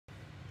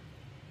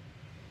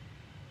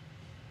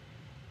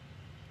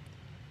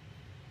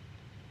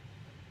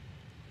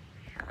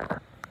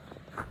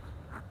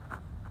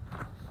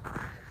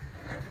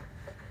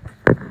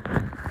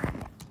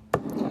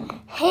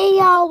Hey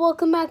y'all,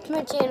 welcome back to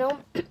my channel.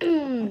 I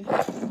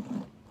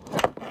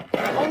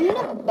need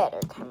a better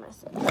camera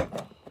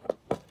setup.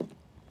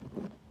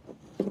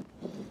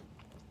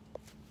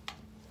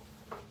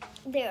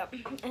 There,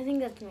 I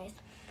think that's nice.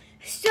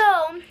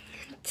 So,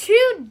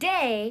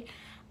 today,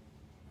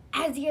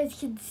 as you guys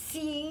can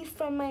see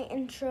from my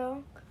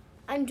intro,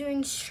 I'm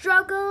doing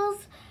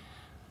struggles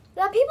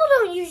that people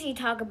don't usually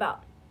talk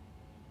about.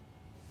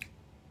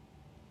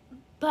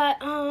 But,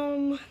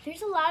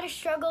 there's a lot of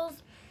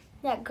struggles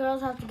that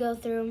girls have to go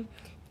through,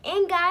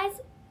 and guys,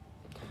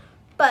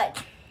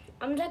 but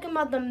I'm talking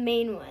about the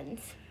main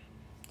ones.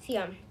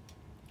 So,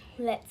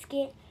 let's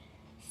get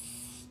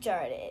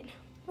started.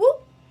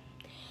 Whoop!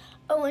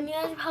 Oh, and you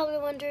guys are probably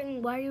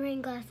wondering, why are you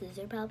wearing glasses?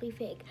 They're probably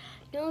fake.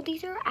 No,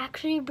 these are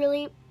actually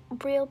really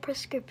real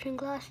prescription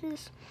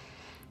glasses.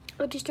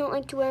 I just don't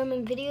like to wear them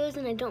in videos,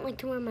 and I don't like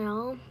to wear them at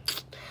all.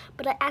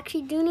 But I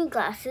actually do need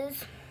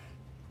glasses,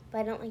 but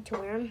I don't like to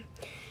wear them.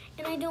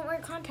 And I don't wear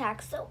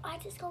contacts, so I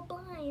just go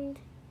blind.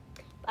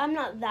 I'm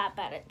not that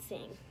bad at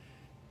seeing.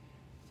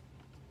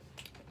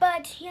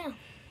 But, yeah.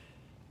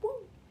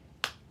 Woo.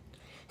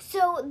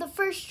 So, the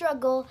first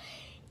struggle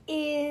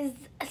is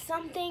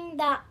something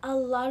that a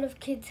lot of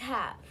kids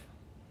have.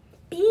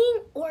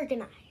 Being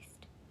organized.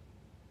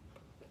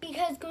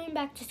 Because going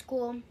back to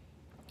school,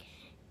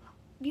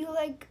 you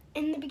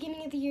in the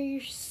beginning of the year,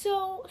 you're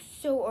so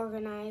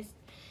organized.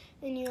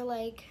 And you're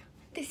like,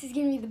 this is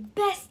going to be the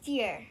best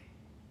year.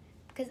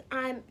 Because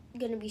I'm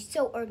going to be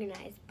so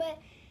organized. But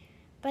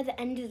by the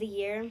end of the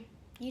year,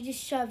 you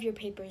just shove your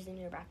papers in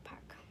your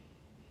backpack.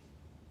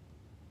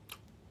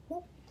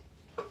 Whoop.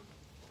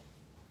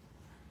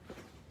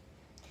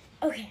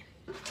 Okay,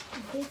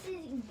 this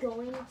is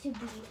going to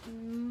be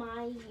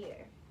my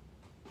year.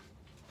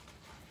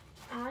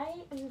 I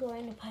am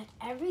going to put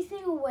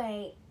everything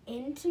away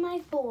into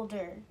my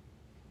folder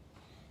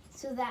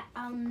so that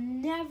I'll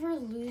never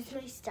lose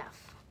my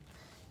stuff.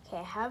 Okay,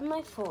 I have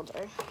my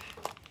folder.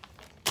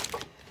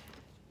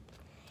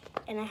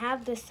 And I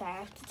have this side. I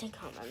have to take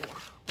home. I'm going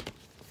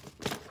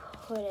to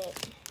put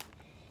it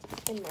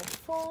in my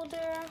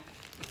folder.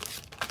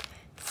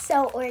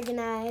 So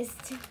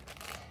organized.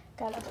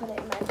 Gotta put it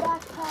in my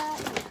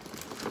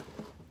backpack.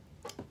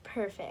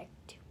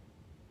 Perfect.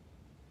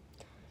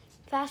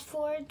 Fast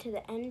forward to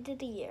the end of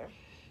the year.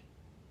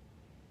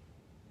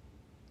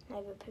 I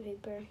have a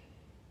paper.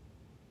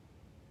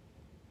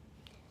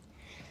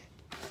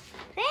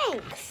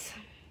 Thanks.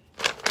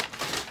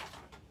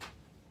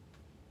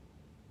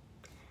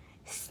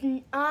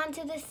 On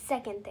to the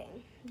second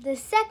thing. The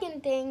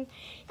second thing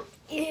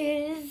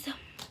is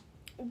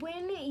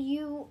when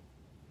you,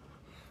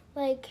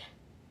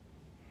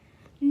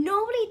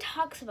 nobody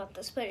talks about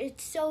this, but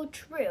it's so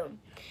true.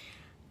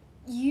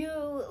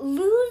 You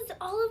lose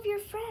all of your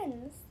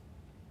friends.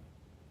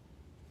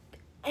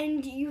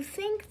 And you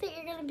think that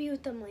you're going to be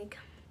with them,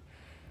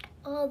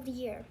 all the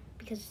year.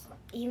 Because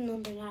even though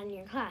they're not in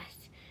your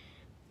class.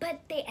 But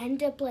they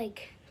end up,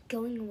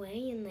 going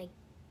away and,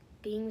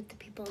 being with the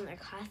people in their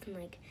class,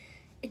 and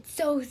it's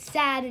so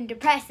sad and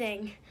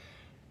depressing.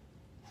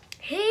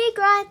 Hey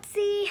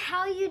Grazie,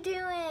 how you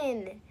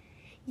doing?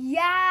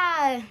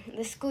 Yeah,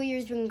 the school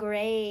year's been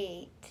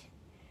great.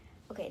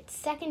 Okay, it's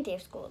second day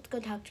of school. Let's go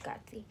talk to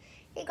Grazie.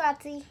 Hey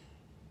Grazie,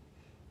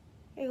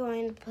 you're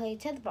going to play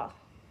tetherball.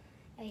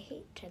 I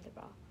hate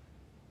tetherball.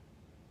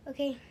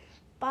 Okay,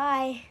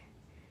 bye.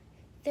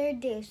 Third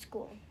day of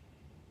school.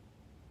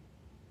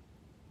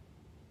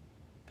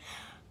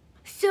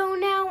 So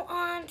now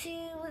on to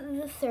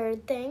the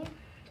third thing.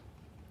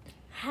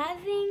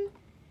 Having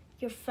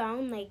your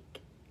phone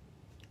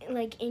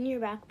in your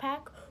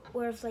backpack,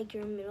 or if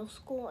you're in middle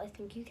school, I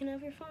think you can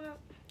have your phone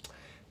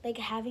out.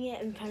 Having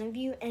it in front of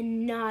you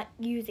and not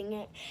using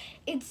it.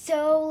 It's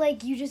so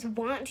you just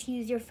want to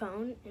use your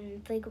phone,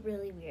 and it's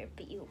really weird,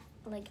 but you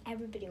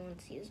everybody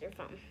wants to use their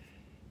phone.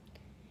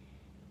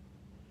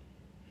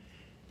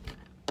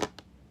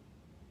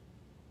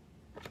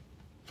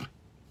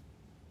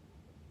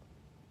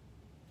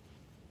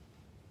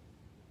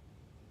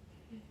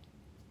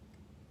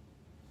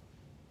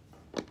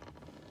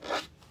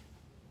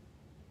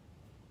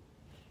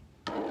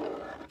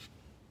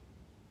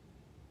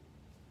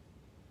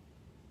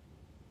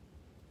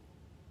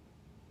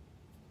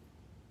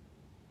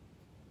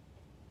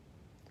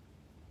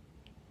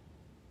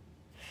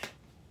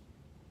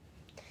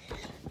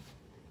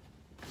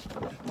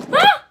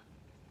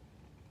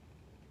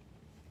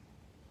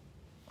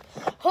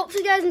 Hope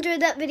you guys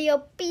enjoyed that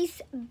video. Peace.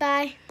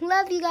 Bye.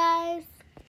 Love you guys.